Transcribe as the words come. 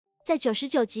在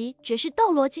99级绝世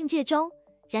斗罗境界中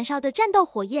燃烧的战斗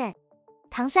火焰。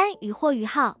唐三与霍雨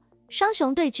浩双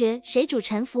雄对决，谁主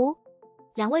沉浮？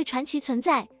两位传奇存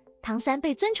在，唐三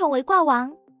被尊崇为卦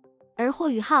王，而霍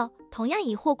雨浩同样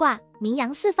以霍卦名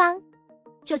扬四方。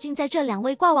究竟在这两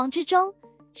位卦王之中，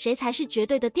谁才是绝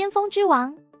对的巅峰之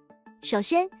王？首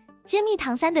先，揭秘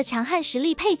唐三的强悍实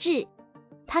力配置。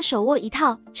他手握一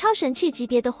套超神器级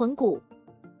别的魂骨，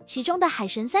其中的海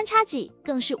神三叉戟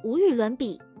更是无与伦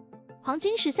比。黄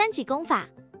金13级功法，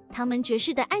唐门绝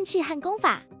世的暗器和功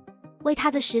法，为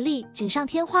他的实力锦上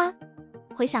添花。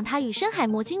回想他与深海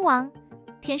魔金王、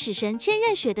天使神千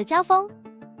仞雪的交锋，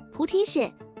菩提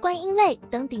血、观音泪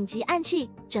等顶级暗器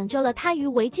拯救了他于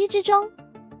危机之中。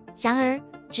然而，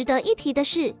值得一提的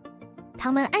是，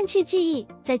唐门暗器技艺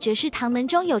在绝世唐门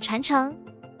中有传承，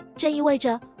这意味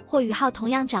着霍雨浩同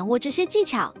样掌握这些技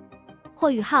巧。霍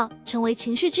雨浩成为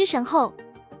情绪之神后，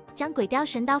将鬼雕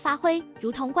神刀发挥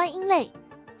如同观音泪，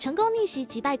成功逆袭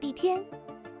击败帝天，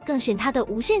更显他的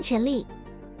无限潜力。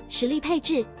实力配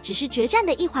置只是决战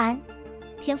的一环，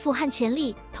天赋和潜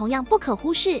力同样不可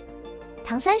忽视。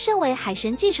唐三身为海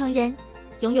神继承人，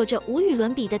拥有着无与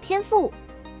伦比的天赋，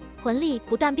魂力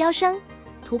不断飙升，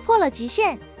突破了极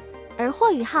限。而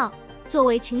霍雨浩作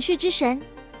为情绪之神，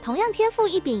同样天赋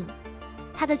异禀，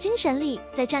他的精神力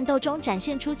在战斗中展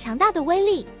现出强大的威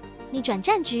力，逆转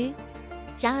战局。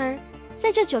然而，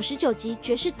在这99级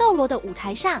绝世斗罗的舞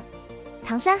台上，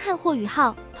唐三和霍雨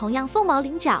浩同样凤毛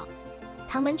麟角。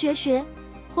唐门绝学，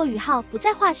霍雨浩不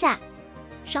在话下。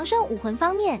双生武魂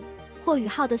方面，霍雨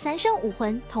浩的三生武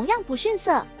魂同样不逊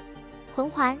色。魂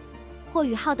环，霍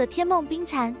雨浩的天梦冰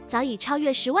蚕早已超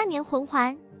越10万年魂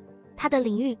环，他的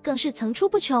领域更是层出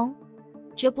不穷，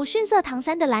绝不逊色唐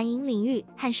三的蓝银领域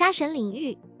和杀神领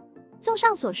域。综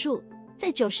上所述，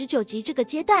在99级这个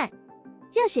阶段，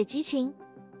热血激情，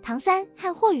唐三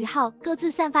和霍雨浩各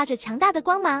自散发着强大的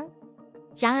光芒。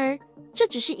然而，这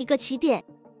只是一个起点。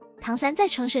唐三在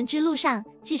成神之路上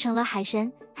继承了海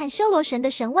神和修罗神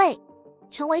的神位，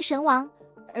成为神王，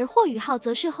而霍雨浩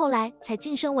则是后来才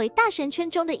晋升为大神圈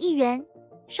中的一员。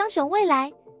双雄未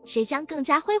来，谁将更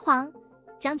加辉煌，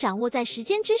将掌握在时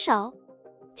间之手。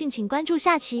敬请关注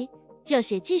下期，热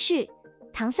血继续，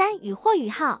唐三与霍雨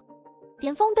浩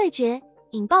巅峰对决，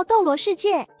引爆斗罗世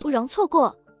界，不容错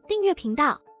过。订阅频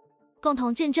道，共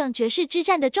同见证绝世之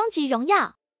战的终极荣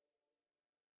耀。